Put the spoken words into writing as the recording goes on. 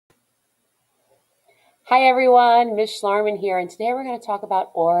Hi everyone, Miss Schlarman here, and today we're going to talk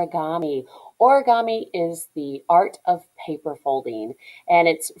about origami. Origami is the art of paper folding, and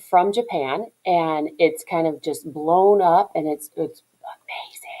it's from Japan, and it's kind of just blown up, and it's amazing.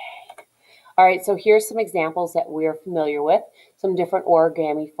 All right, so here's some examples that we're familiar with, some different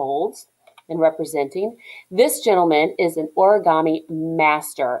origami folds and representing. This gentleman is an origami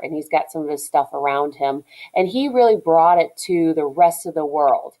master, and he's got some of his stuff around him, and he really brought it to the rest of the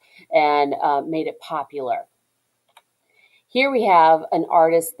world and made it popular. Here we have an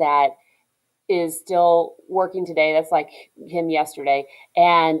artist that is still working today. That's like him yesterday.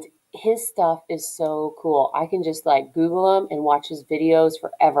 And his stuff is so cool. I can just like Google him and watch his videos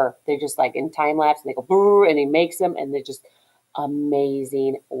forever. They're just like in time lapse and they go brrr, and he makes them and they're just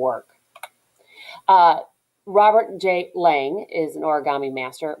amazing work. Robert J. Lang is an origami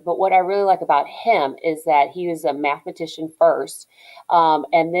master, but what I really like about him is that he was a mathematician first,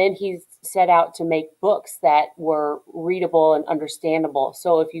 and then he set out to make books that were readable and understandable.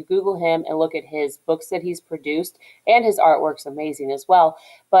 So if you Google him and look at his books that he's produced, and his artwork's amazing as well,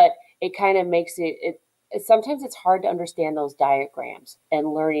 but it kind of makes sometimes it's hard to understand those diagrams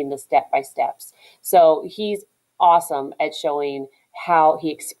and learning the step-by-steps. So he's awesome at showing how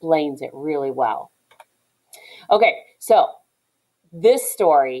he explains it really well. Okay, so this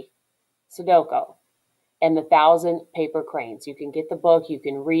story, Sudoku, and the 1,000 Paper Cranes. You can get the book, you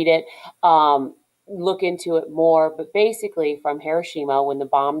can read it, look into it more. But basically, from Hiroshima, when the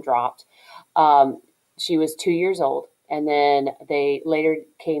bomb dropped, she was 2 years old, and then they later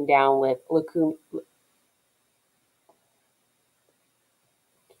came down with leukemia.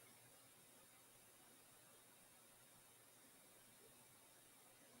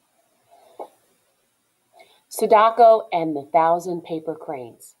 Sudoku and the 1,000 Paper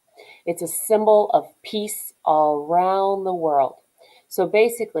Cranes. It's a symbol of peace all around the world. So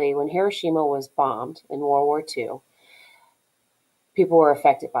basically, when Hiroshima was bombed in World War II, people were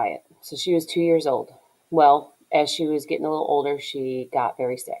affected by it. So she was 2 years old. Well, as she was getting a little older, she got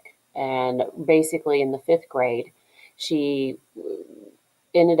very sick. And basically, in the 5th grade, she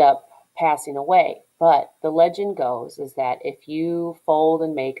ended up passing away. But the legend goes is that if you fold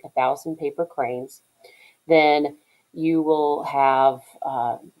and make 1,000 paper cranes, then you will have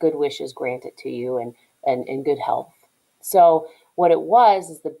good wishes granted to you and good health. So what it was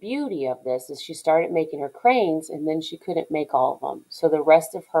is the beauty of this is she started making her cranes and then she couldn't make all of them. So the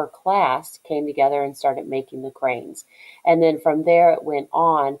rest of her class came together and started making the cranes. And then from there it went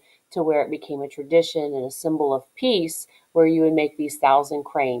on to where it became a tradition and a symbol of peace where you would make these 1,000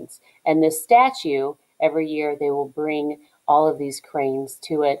 cranes. And this statue, every year they will bring all of these cranes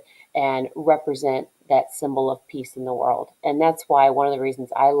to it and represent that symbol of peace in the world. And that's why one of the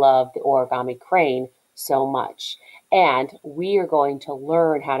reasons I love the origami crane so much. And we are going to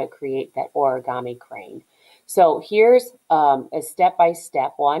learn how to create that origami crane. So here's a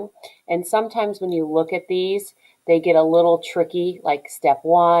step-by-step one. And sometimes when you look at these, they get a little tricky, like step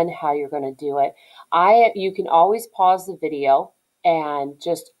 1, how you're going to do it. You can always pause the video and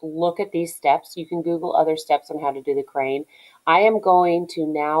just look at these steps. You can Google other steps on how to do the crane. I am going to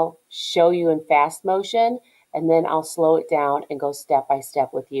now show you in fast motion, and then I'll slow it down and go step by step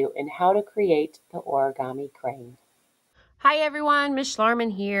with you in how to create the origami crane. Hi everyone, Miss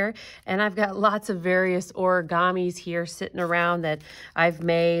Schlarman here, and I've got lots of various origamis here sitting around that I've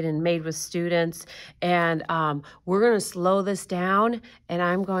made with students, and we're going to slow this down and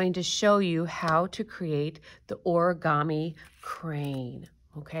I'm going to show you how to create the origami crane.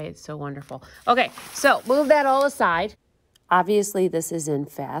 Okay, it's so wonderful. Okay, so move that all aside. Obviously, this is in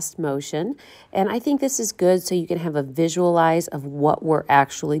fast motion, and I think this is good so you can have a visualize of what we're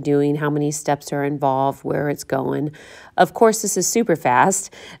actually doing, how many steps are involved, where it's going. Of course, this is super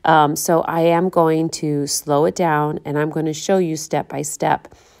fast, so I am going to slow it down, and I'm going to show you step by step.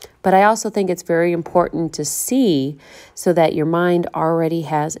 But I also think it's very important to see so that your mind already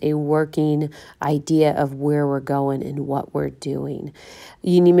has a working idea of where we're going and what we're doing.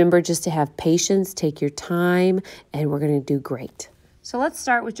 You remember just to have patience, take your time, and we're going to do great. So let's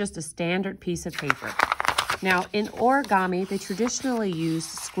start with just a standard piece of paper. Now, in origami, they traditionally use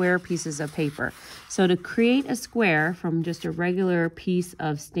square pieces of paper. So to create a square from just a regular piece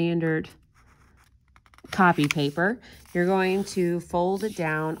of standard copy paper, you're going to fold it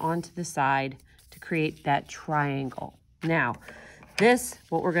down onto the side to create that triangle. Now,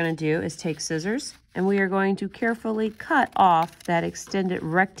 what we're going to do is take scissors and we are going to carefully cut off that extended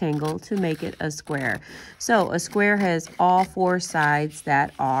rectangle to make it a square. So a square has all 4 sides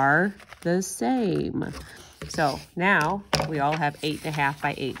that are the same. So now we all have 8.5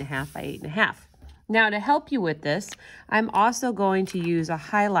 by 8.5 by 8.5. Now, to help you with this, I'm also going to use a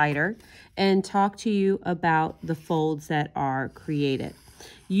highlighter and talk to you about the folds that are created.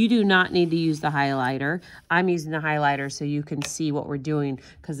 You do not need to use the highlighter. I'm using the highlighter so you can see what we're doing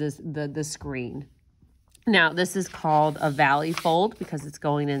because it's the screen. Now, this is called a valley fold because it's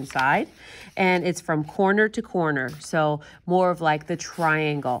going inside, and it's from corner to corner, so more of like the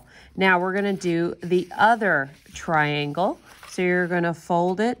triangle. Now, we're going to do the other triangle. So you're going to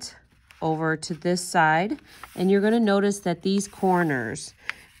fold it over to this side, and you're going to notice that these corners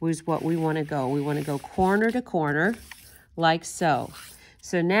is what we want to go. We want to go corner to corner like so.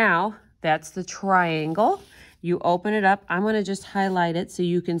 So now that's the triangle. You open it up. I'm going to just highlight it so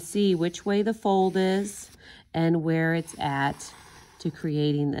you can see which way the fold is and where it's at to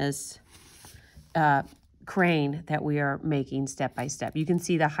creating this crane that we are making step by step. You can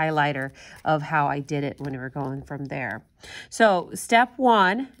see the highlighter of how I did it when we were going from there. So step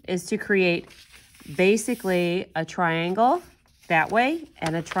one is to create basically a triangle that way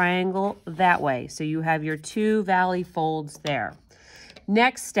and a triangle that way. So you have your two valley folds there.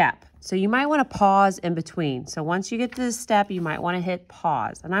 Next step. So you might want to pause in between. So once you get to this step, you might want to hit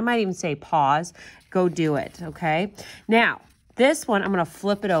pause. And I might even say pause, go do it, okay? Now, this one, I'm going to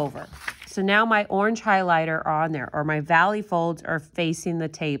flip it over. So now my orange highlighter are on there, or my valley folds are facing the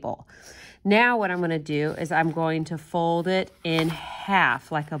table. Now what I'm going to do is I'm going to fold it in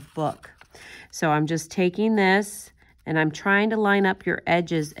half like a book. So I'm just taking this and I'm trying to line up your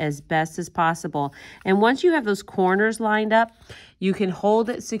edges as best as possible. And once you have those corners lined up, you can hold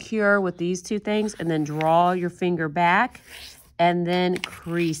it secure with these two things and then draw your finger back and then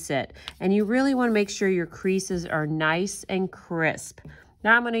crease it. And you really want to make sure your creases are nice and crisp.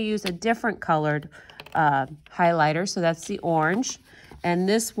 Now I'm going to use a different colored highlighter, so that's the orange. And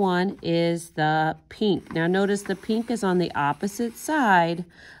this one is the pink. Now notice the pink is on the opposite side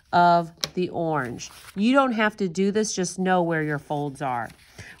of the orange. You don't have to do this, just know where your folds are.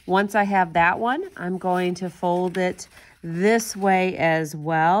 Once I have that one, I'm going to fold it this way as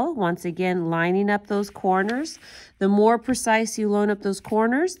well. Once again, lining up those corners. The more precise you line up those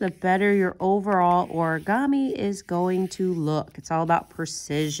corners, the better your overall origami is going to look. It's all about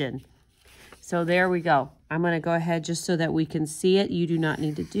precision. So there we go. I'm going to go ahead just so that we can see it. You do not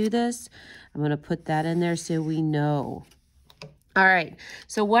need to do this. I'm going to put that in there so we know. All right,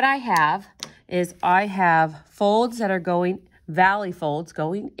 so what I have is I have folds that are going, valley folds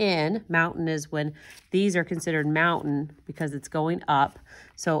going in. Mountain is when these are considered mountain because it's going up.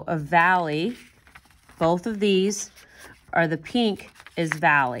 So a valley, both of these are, the pink is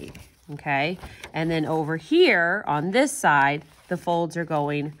valley, okay? And then over here on this side, the folds are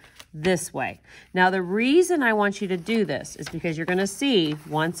going this way. Now the reason I want you to do this is because you're gonna see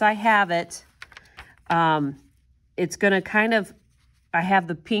once I have it, it's gonna kind of, I have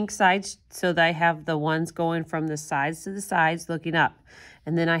the pink sides so that I have the ones going from the sides to the sides looking up.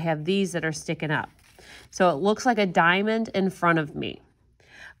 And then I have these that are sticking up. So it looks like a diamond in front of me.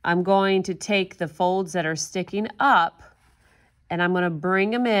 I'm going to take the folds that are sticking up and I'm going to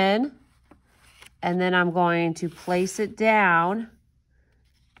bring them in, and then I'm going to place it down,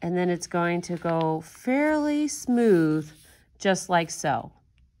 and then it's going to go fairly smooth, just like so.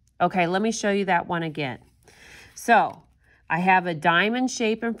 Okay, let me show you that one again. So I have a diamond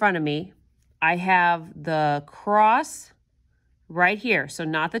shape in front of me. I have the cross right here. So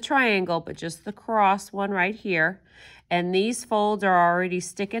not the triangle, but just the cross one right here. And these folds are already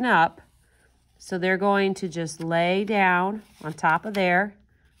sticking up. So they're going to just lay down on top of there.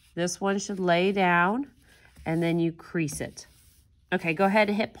 This one should lay down, and then you crease it. Okay, go ahead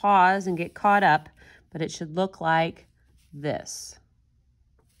and hit pause and get caught up, but it should look like this.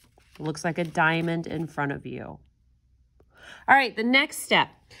 It looks like a diamond in front of you. All right, the next step,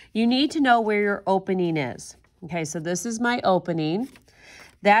 you need to know where your opening is. Okay, so this is my opening.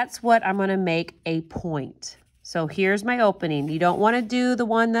 That's what I'm going to make a point. So here's my opening. You don't want to do the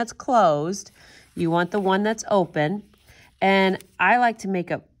one that's closed. You want the one that's open. And I like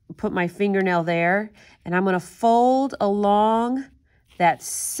to put my fingernail there, and I'm going to fold along that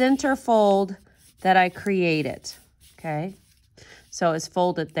center fold that I created. Okay, so it's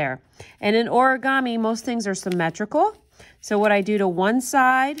folded there. And in origami, most things are symmetrical. So what I do to one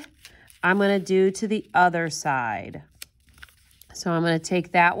side, I'm going to do to the other side. So I'm going to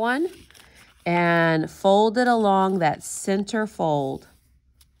take that one and fold it along that center fold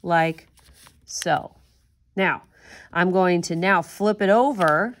like so. Now, I'm going to now flip it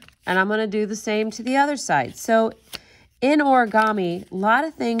over, and I'm going to do the same to the other side. So in origami, a lot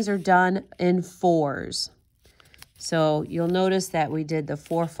of things are done in fours. So you'll notice that we did the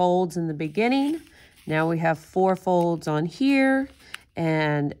 4 folds in the beginning. Now we have 4 folds on here,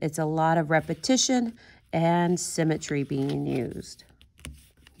 and it's a lot of repetition and symmetry being used.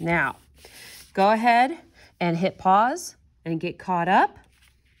 Now, go ahead and hit pause and get caught up.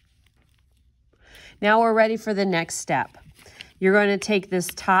 Now we're ready for the next step. You're going to take this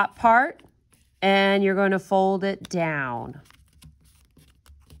top part and you're going to fold it down.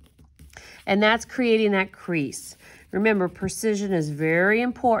 And that's creating that crease. Remember, precision is very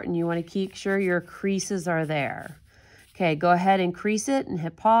important. You want to keep sure your creases are there. Okay, go ahead and crease it and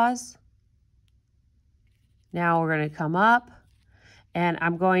hit pause. Now we're going to come up and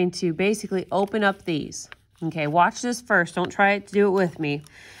I'm going to basically open up these. Okay, watch this first. Don't try to do it with me.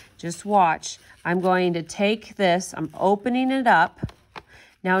 Just watch. I'm going to take this, I'm opening it up.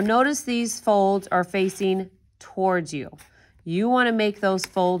 Now notice these folds are facing towards you. You want to make those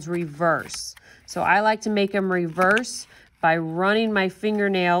folds reverse. So I like to make them reverse by running my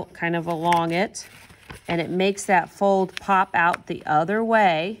fingernail kind of along it, and it makes that fold pop out the other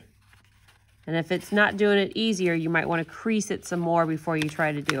way. And if it's not doing it easier, you might want to crease it some more before you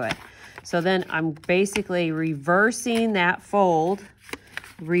try to do it. So then I'm basically reversing that fold,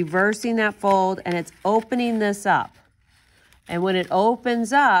 and it's opening this up. And when it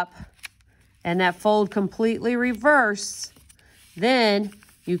opens up and that fold completely reverses, then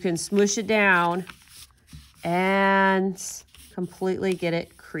you can smoosh it down and completely get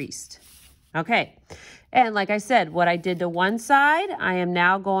it creased. Okay, and like I said, what I did to one side, I am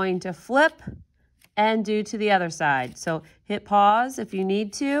now going to flip and do to the other side. So hit pause if you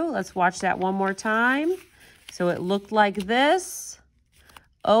need to. Let's watch that one more time. So it looked like this.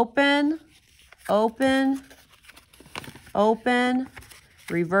 Open, open, open,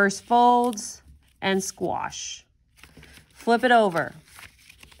 reverse folds, and squash. Flip it over.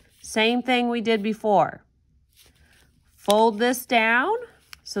 Same thing we did before. Fold this down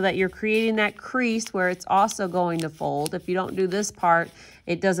so that you're creating that crease where it's also going to fold. If you don't do this part,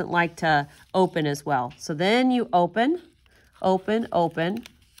 it doesn't like to open as well. So then you open, open, open.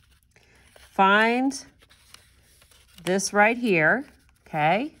 Find this right here.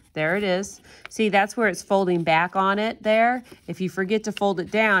 Okay, there it is. See, that's where it's folding back on it there. If you forget to fold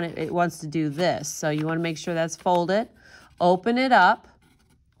it down, it wants to do this. So you want to make sure that's folded. Open it up.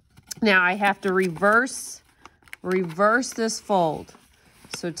 Now I have to reverse this fold.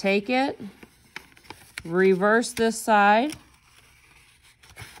 So take it, reverse this side.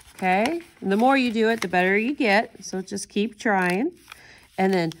 Okay, and the more you do it, the better you get. So just keep trying.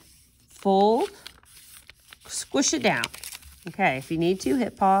 And then fold, squish it down. Okay, if you need to,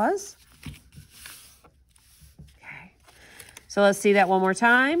 hit pause. Okay, so let's see that one more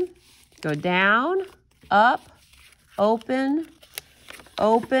time. Go down, up, open,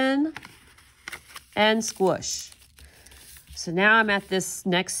 open, and squish. So now I'm at this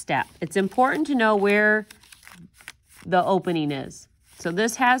next step. It's important to know where the opening is. So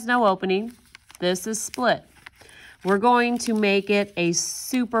this has no opening. This is split. We're going to make it a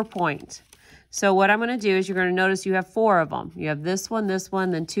super point. So what I'm going to do is you're going to notice you have 4 of them. You have this one,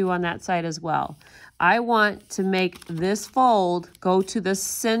 then 2 on that side as well. I want to make this fold go to the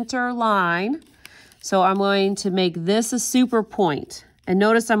center line. So I'm going to make this a super point. And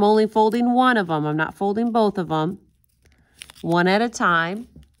notice I'm only folding one of them. I'm not folding both of them. One at a time.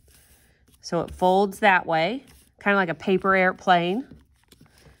 So it folds that way, kind of like a paper airplane.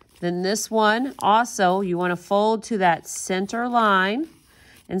 Then this one also, you want to fold to that center line.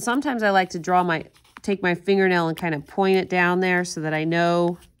 And sometimes I like to take my fingernail and kind of point it down there so that I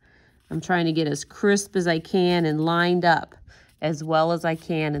know I'm trying to get as crisp as I can and lined up as well as I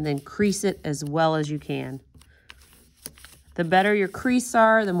can, and then crease it as well as you can. The better your crease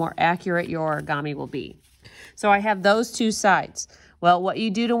are, the more accurate your origami will be. So I have those 2 sides. Well, what you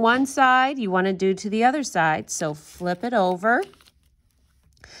do to one side, you want to do to the other side. So flip it over.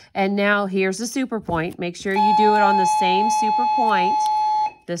 And now here's the super point. Make sure you do it on the same super point.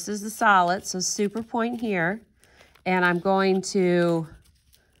 This is the solid, so super point here. And I'm going to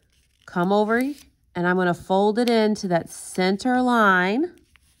come over and I'm going to fold it into that center line,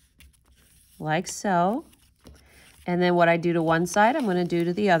 like so. And then what I do to one side, I'm going to do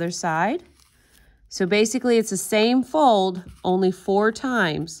to the other side. So basically it's the same fold, only 4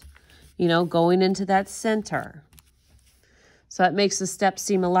 times, going into that center. So that makes the steps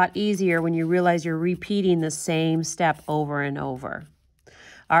seem a lot easier when you realize you're repeating the same step over and over.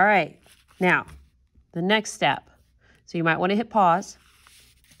 All right, now the next step. So you might want to hit pause.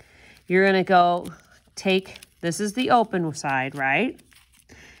 You're going to go this is the open side, right?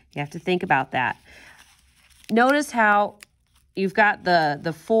 You have to think about that. Notice how you've got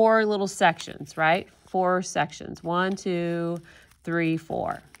the 4 little sections, right? 4 sections, 1, 2, 3,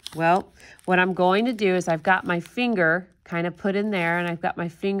 4. Well, what I'm going to do is I've got my finger kind of put in there, and I've got my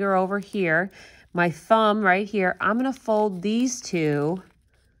finger over here, my thumb right here. I'm going to fold these two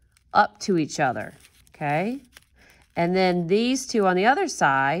up to each other, okay? And then these two on the other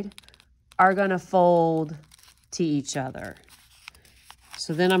side are going to fold to each other.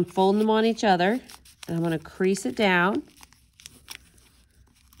 So then I'm folding them on each other, and I'm going to crease it down.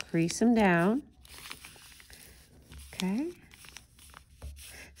 Crease them down. Okay.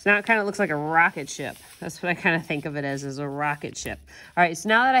 So now it kind of looks like a rocket ship. That's what I kind of think of it as a rocket ship. All right, so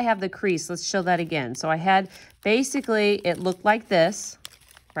now that I have the crease, let's show that again. So I had, basically, it looked like this,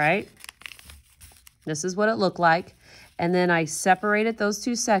 right? This is what it looked like. And then I separated those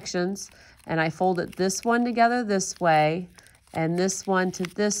two sections, and I folded this one together this way, and this one to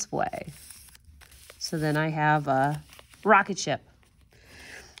this way. So then I have a rocket ship.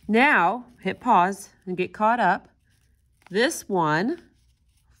 Now, hit pause and get caught up. This one,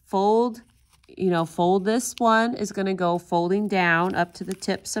 fold this one is going to go folding down up to the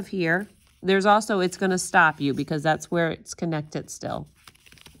tips of here. There's also, it's going to stop you because that's where it's connected still.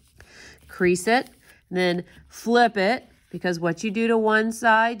 Crease it, then flip it, because what you do to one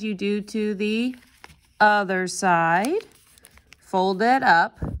side, you do to the other side. Fold it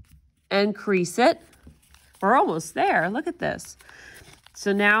up and crease it. We're almost there. Look at this.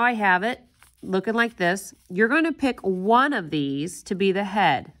 So now I have it looking like this. You're going to pick one of these to be the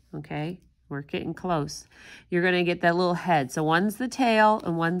head, okay? We're getting close. You're going to get that little head. So one's the tail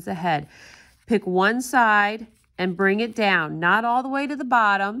and one's the head. Pick one side and bring it down. Not all the way to the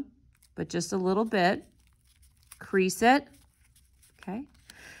bottom, but just a little bit. Crease it, okay?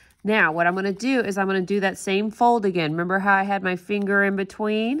 Now, what I'm going to do is I'm going to do that same fold again. Remember how I had my finger in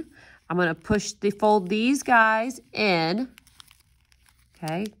between? I'm going to fold these guys in,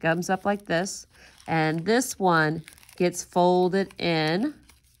 okay? Comes up like this. And this one gets folded in.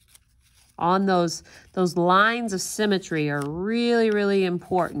 On those lines of symmetry are really, really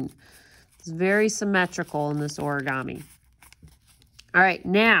important. It's very symmetrical in this origami. All right,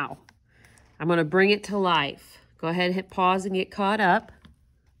 now I'm going to bring it to life. Go ahead and hit pause and get caught up.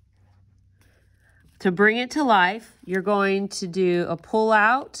 To bring it to life, you're going to do a pull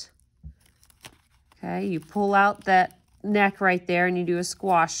out. Okay, you pull out that neck right there and you do a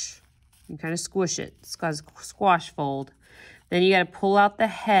squash. You kind of squish it. It's called a squash fold. Then you got to pull out the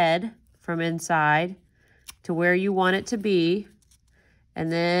head from inside to where you want it to be.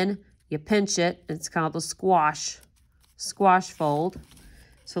 And then you pinch it. It's called a squash fold.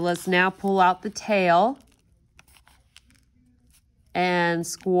 So let's now pull out the tail and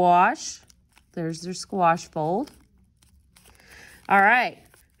squash. There's their squash fold. All right,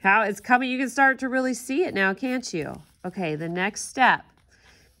 how it's coming, you can start to really see it now, can't you? Okay, the next step,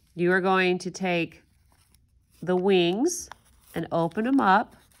 you are going to take the wings and open them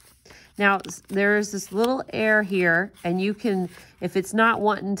up. Now, there's this little air here, and you can, if it's not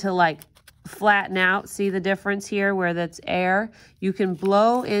wanting to like flatten out, see the difference here where that's air? You can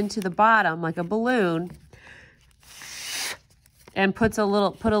blow into the bottom like a balloon and put a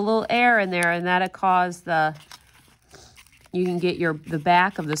little air in there, and that'll cause you can get the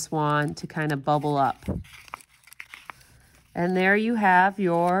back of the swan to kind of bubble up. And there you have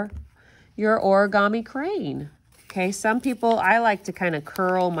your origami crane. Okay, some people, I like to kind of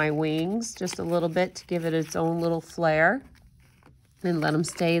curl my wings just a little bit to give it its own little flair and let them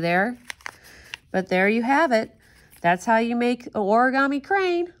stay there. But there you have it. That's how you make an origami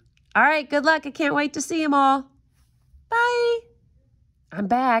crane. All right, good luck. I can't wait to see them all. Bye. I'm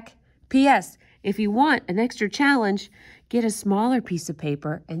back. P.S. If you want an extra challenge, get a smaller piece of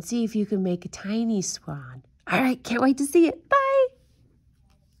paper and see if you can make a tiny swan. All right, can't wait to see it. Bye.